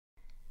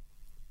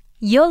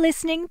You're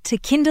listening to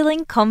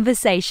Kindling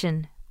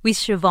Conversation with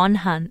Siobhan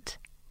Hunt,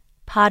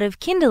 part of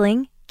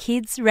Kindling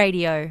Kids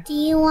Radio. Do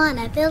you want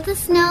to build a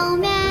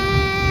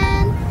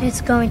snowman?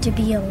 It's going to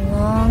be a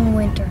long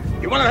winter.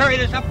 You want to hurry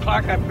this up,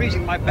 Clark? I'm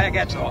freezing my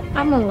baguettes off.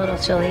 I'm a little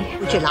chilly.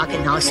 Would you like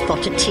a nice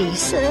spot of tea,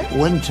 sir?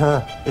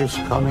 Winter is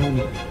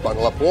coming.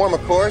 Bundle up warm,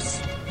 of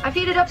course. I've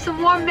heated up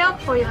some warm milk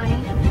for you,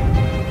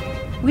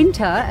 honey.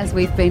 Winter, as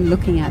we've been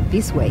looking at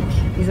this week,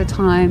 is a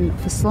time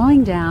for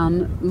slowing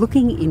down,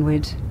 looking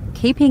inward,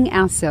 keeping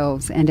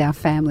ourselves and our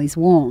families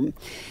warm.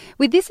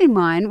 With this in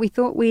mind, we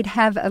thought we'd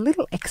have a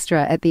little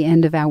extra at the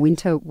end of our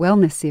winter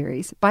wellness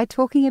series by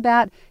talking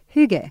about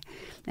Hygge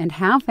and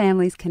how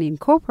families can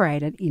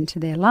incorporate it into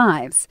their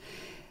lives.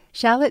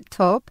 Charlotte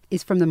Thaarup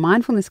is from the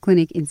Mindfulness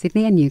Clinic in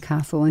Sydney and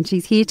Newcastle, and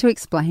she's here to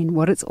explain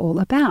what it's all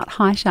about.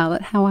 Hi,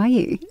 Charlotte. How are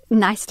you?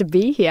 Nice to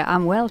be here.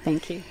 I'm well,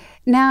 thank you.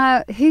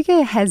 Now,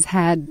 Hygge has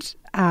had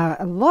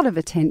a lot of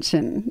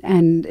attention,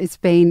 and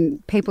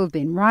people have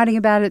been writing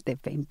about it, there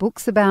have been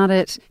books about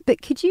it.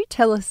 But could you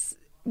tell us,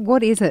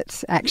 what is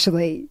it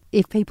actually,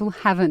 if people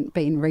haven't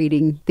been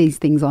reading these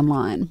things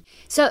online?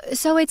 So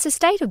it's a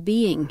state of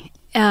being.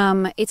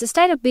 It's a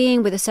state of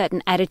being with a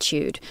certain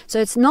attitude. So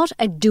it's not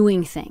a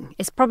doing thing.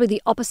 It's probably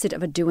the opposite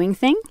of a doing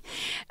thing.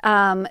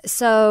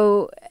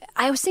 So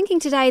I was thinking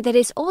today that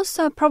it's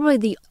also probably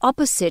the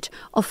opposite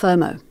of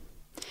FOMO.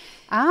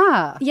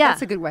 Ah, yeah.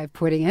 That's a good way of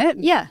putting it.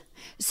 Yeah.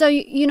 So,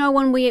 you know,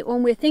 when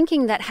we're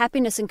thinking that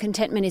happiness and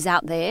contentment is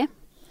out there,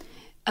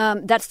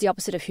 that's the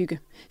opposite of Hygge.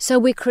 So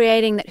we're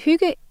creating that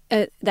Hygge,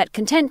 that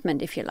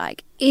contentment, if you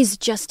like, is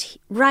just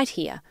right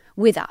here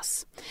with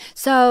us.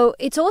 So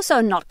it's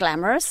also not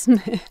glamorous.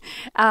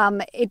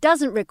 It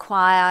doesn't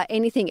require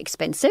anything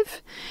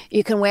expensive.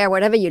 You can wear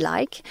whatever you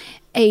like.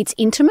 It's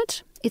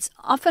intimate. It's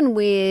often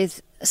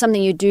with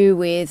something you do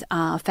with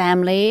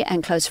family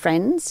and close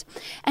friends.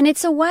 And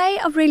it's a way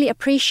of really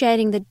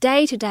appreciating the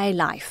day-to-day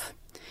life.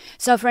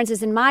 So, for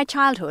instance, in my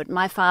childhood,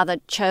 my father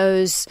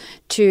chose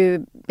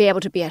to be able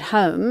to be at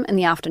home in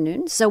the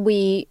afternoon. So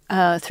we,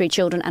 3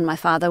 children and my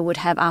father, would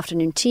have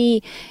afternoon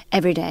tea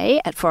every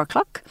day at 4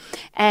 o'clock.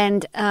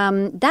 And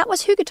that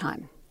was Hygge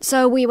time.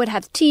 So we would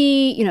have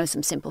tea, you know,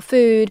 some simple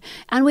food,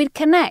 and we'd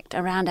connect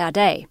around our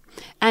day.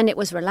 And it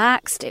was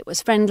relaxed, it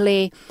was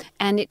friendly,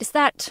 and it's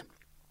that,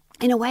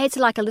 in a way, it's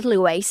like a little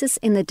oasis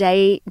in the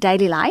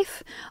daily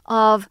life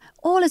of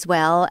all is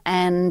well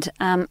and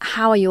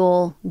how are you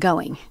all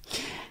going?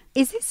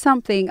 Is this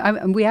something,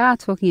 we are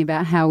talking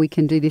about how we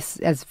can do this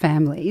as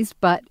families,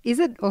 but is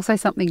it also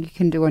something you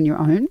can do on your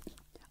own?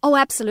 Oh,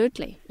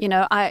 absolutely. You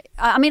know, I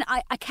mean,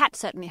 a cat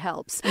certainly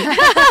helps. Or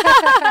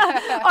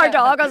a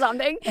dog or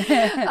something.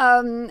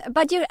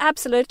 But you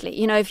absolutely,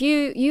 you know, if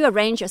you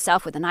arrange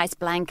yourself with a nice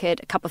blanket,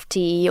 a cup of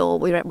tea or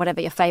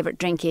whatever your favourite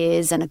drink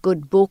is and a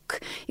good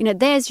book, you know,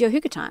 there's your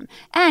Hygge time.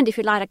 And if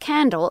you light a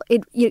candle,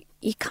 you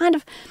kind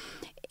of...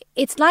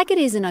 It's like it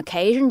is an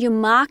occasion. You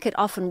mark it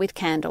often with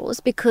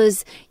candles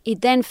because it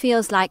then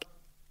feels like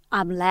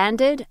I'm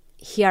landed,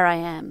 here I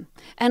am.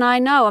 And I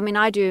know,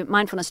 I do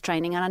mindfulness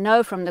training, and I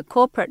know from the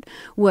corporate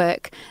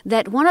work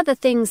that one of the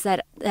things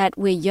that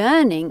we're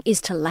yearning is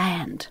to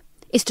land,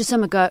 is to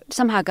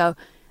somehow go,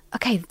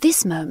 okay,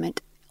 this moment,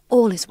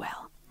 all is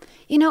well.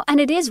 You know, and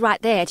it is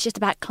right there. It's just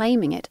about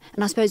claiming it.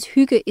 And I suppose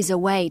Hygge is a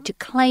way to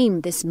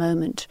claim this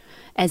moment,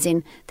 as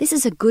in, this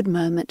is a good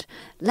moment.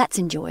 Let's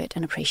enjoy it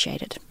and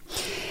appreciate it.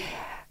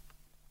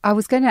 I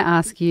was going to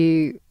ask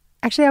you,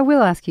 actually, I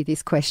will ask you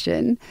this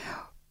question.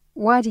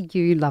 Why do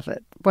you love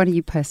it? Why do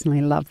you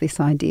personally love this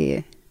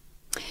idea?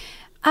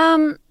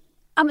 I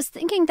was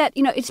thinking that,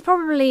 you know, it's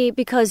probably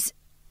because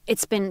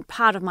it's been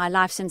part of my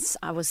life since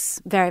I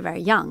was very,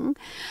 very young.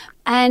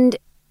 And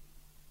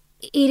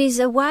it is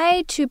a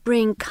way to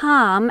bring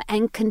calm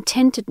and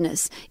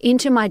contentedness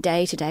into my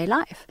day-to-day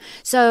life.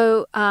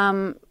 So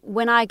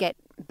when I get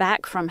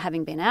back from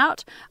having been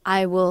out,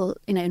 I will,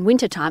 you know, in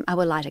wintertime, I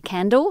will light a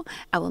candle,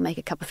 I will make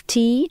a cup of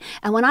tea,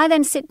 and when I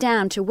then sit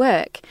down to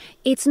work,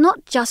 it's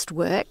not just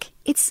work,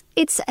 it's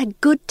a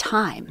good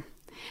time.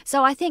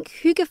 So I think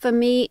Hygge for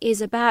me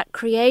is about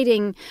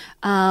creating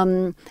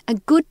a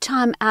good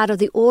time out of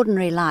the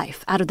ordinary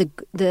life, out of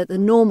the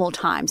normal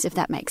times, if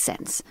that makes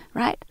sense,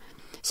 right?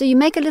 So you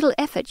make a little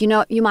effort. You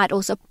know, you might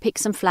also pick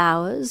some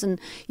flowers and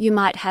you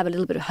might have a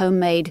little bit of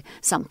homemade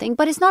something,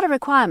 but it's not a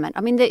requirement.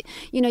 I mean,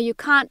 you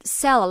can't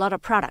sell a lot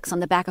of products on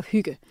the back of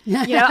Hygge.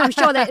 You know, I'm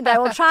sure they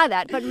will try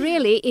that, but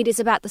really it is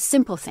about the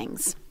simple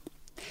things.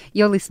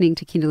 You're listening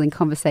to Kindling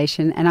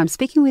Conversation, and I'm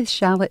speaking with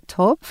Charlotte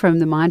Thaarup from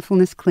the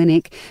Mindfulness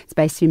Clinic. It's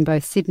based in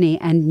both Sydney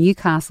and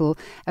Newcastle,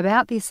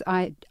 about this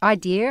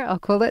idea, I'll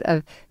call it,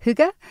 of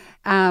Hygge,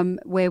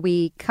 where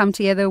we come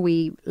together,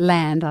 we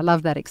land. I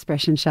love that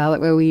expression,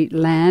 Charlotte, where we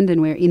land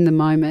and we're in the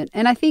moment.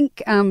 And I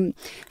think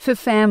for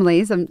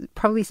families, I'm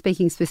probably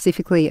speaking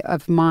specifically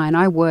of mine,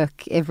 I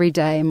work every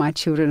day and my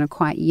children are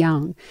quite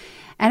young.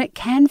 And it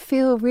can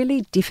feel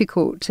really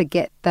difficult to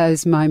get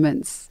those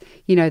moments,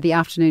 you know, the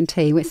afternoon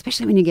tea,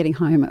 especially when you're getting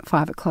home at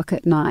 5 o'clock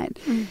at night.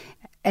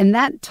 And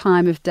that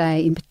time of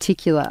day in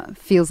particular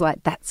feels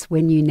like that's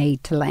when you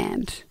need to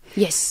land.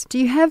 Yes. Do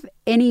you have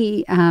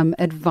any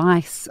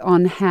advice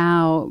on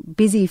how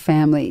busy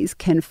families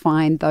can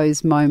find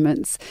those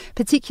moments,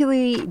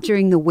 particularly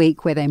during the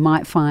week where they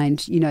might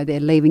find, they're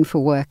leaving for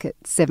work at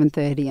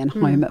 7:30 and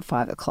home at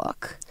 5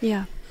 o'clock?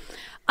 Yeah.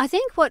 I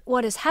think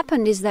what has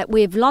happened is that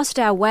we've lost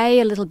our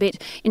way a little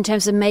bit in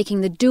terms of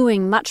making the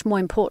doing much more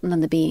important than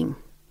the being.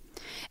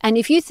 And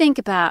if you think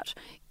about,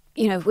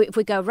 if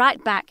we go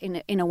right back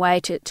in a way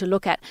to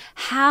look at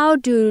how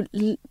do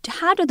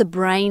the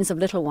brains of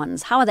little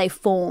ones, how are they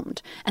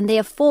formed? And they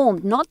are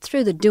formed not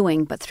through the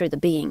doing, but through the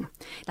being.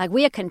 Like,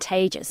 we are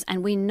contagious,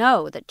 and we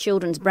know that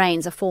children's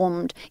brains are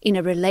formed in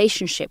a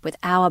relationship with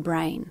our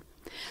brain.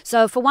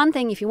 So for one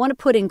thing, if you want to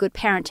put in good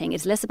parenting,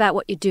 it's less about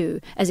what you do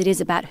as it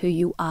is about who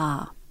you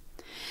are.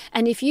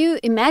 And if you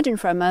imagine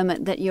for a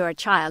moment that you're a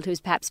child who's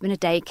perhaps been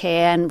at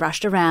daycare and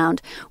rushed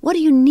around, what do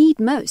you need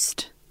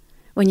most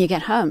when you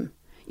get home?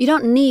 You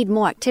don't need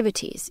more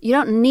activities. You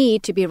don't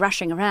need to be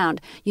rushing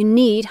around. You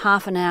need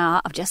half an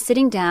hour of just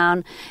sitting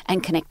down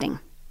and connecting.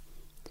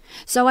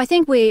 So I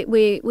think we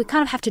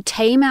kind of have to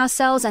tame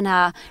ourselves and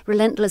our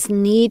relentless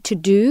need to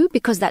do,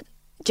 because that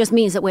just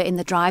means that we're in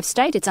the drive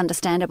state. It's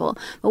understandable.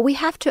 But we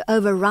have to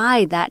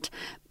override that,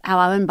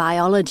 our own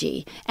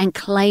biology, and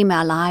claim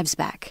our lives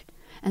back.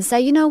 And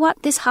say, you know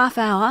what, this half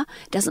hour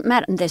doesn't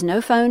matter. And there's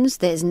no phones.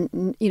 There's,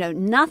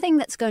 nothing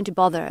that's going to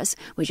bother us.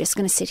 We're just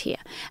going to sit here.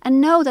 And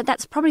know that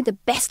that's probably the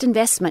best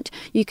investment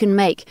you can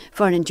make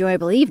for an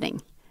enjoyable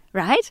evening,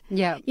 right?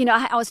 Yeah.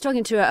 I was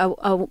talking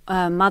to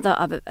a mother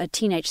of a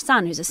teenage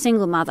son who's a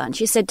single mother. And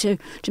she said to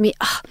me,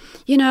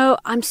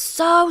 I'm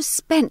so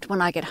spent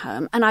when I get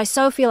home. And I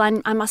so feel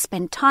I must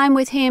spend time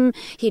with him.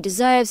 He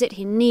deserves it.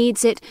 He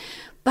needs it.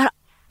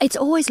 It's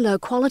always low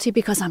quality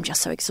because I'm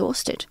just so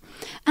exhausted.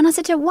 And I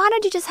said to her, why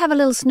don't you just have a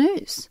little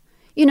snooze?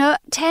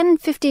 10,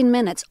 15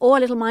 minutes or a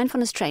little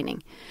mindfulness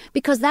training.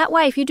 Because that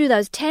way, if you do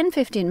those 10,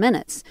 15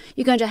 minutes,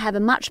 you're going to have a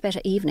much better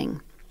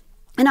evening.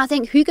 And I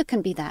think Hygge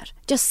can be that.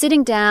 Just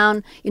sitting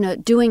down,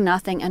 doing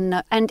nothing.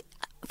 And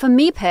for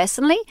me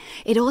personally,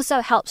 it also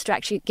helps to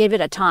actually give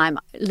it a time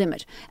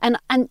limit. And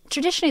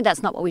traditionally,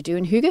 that's not what we do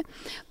in Hygge.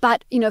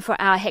 But,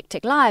 for our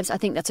hectic lives, I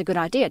think that's a good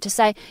idea to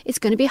say it's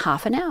going to be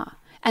half an hour.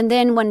 And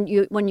then when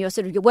your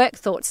sort of your work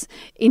thoughts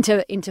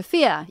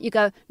interfere, you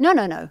go,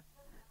 no.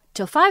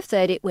 Till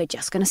 5:30, we're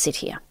just going to sit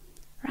here,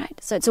 right?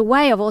 So it's a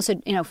way of also,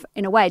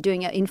 in a way,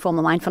 doing your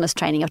informal mindfulness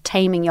training of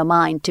taming your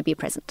mind to be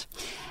present.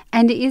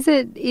 And is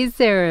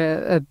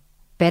there a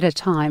better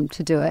time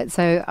to do it?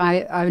 So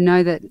I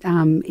know that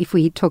if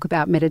we talk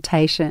about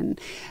meditation,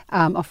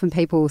 often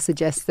people will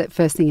suggest that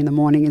first thing in the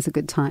morning is a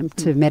good time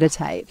to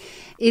meditate.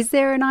 Is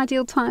there an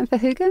ideal time for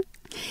Hygge?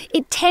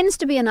 It tends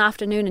to be an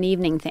afternoon and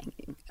evening thing,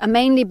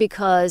 mainly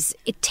because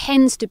it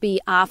tends to be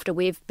after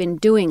we've been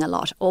doing a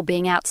lot or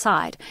being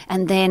outside,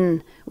 and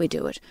then we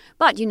do it.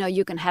 But,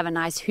 you can have a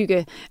nice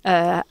Hygge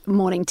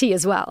morning tea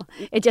as well.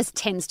 It just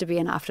tends to be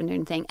an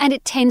afternoon thing. And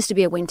it tends to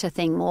be a winter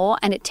thing more,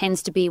 and it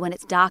tends to be when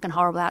it's dark and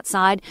horrible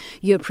outside,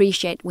 you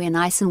appreciate we're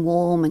nice and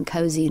warm and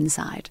cozy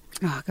inside.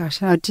 Oh,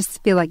 gosh, I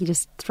just feel like you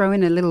just throw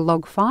in a little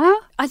log fire.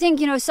 I think,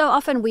 so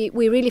often we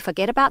really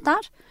forget about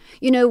that.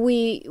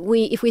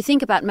 If we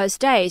think about most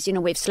days,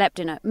 we've slept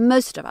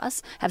most of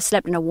us have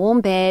slept in a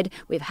warm bed,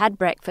 we've had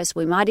breakfast,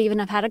 we might even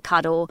have had a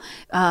cuddle,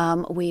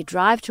 we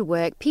drive to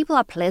work, people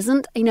are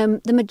pleasant.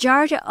 The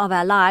majority of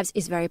our lives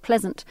is very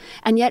pleasant,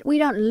 and yet we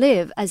don't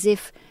live as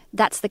if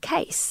that's the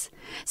case.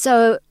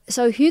 So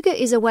Hygge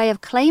is a way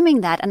of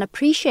claiming that and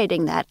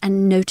appreciating that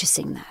and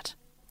noticing that.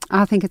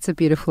 I think it's a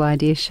beautiful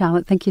idea.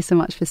 Charlotte, thank you so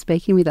much for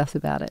speaking with us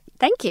about it.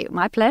 Thank you.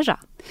 My pleasure.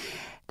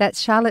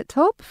 That's Charlotte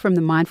Thaarup from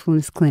the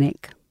Mindfulness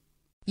Clinic.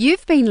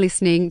 You've been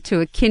listening to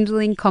a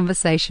Kindling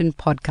Conversation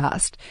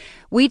podcast.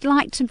 We'd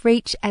like to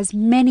reach as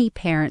many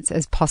parents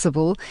as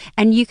possible,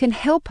 and you can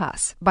help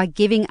us by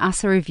giving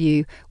us a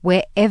review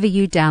wherever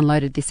you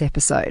downloaded this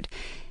episode.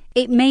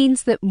 It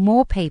means that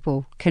more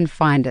people can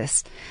find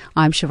us.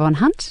 I'm Siobhan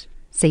Hunt.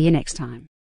 See you next time.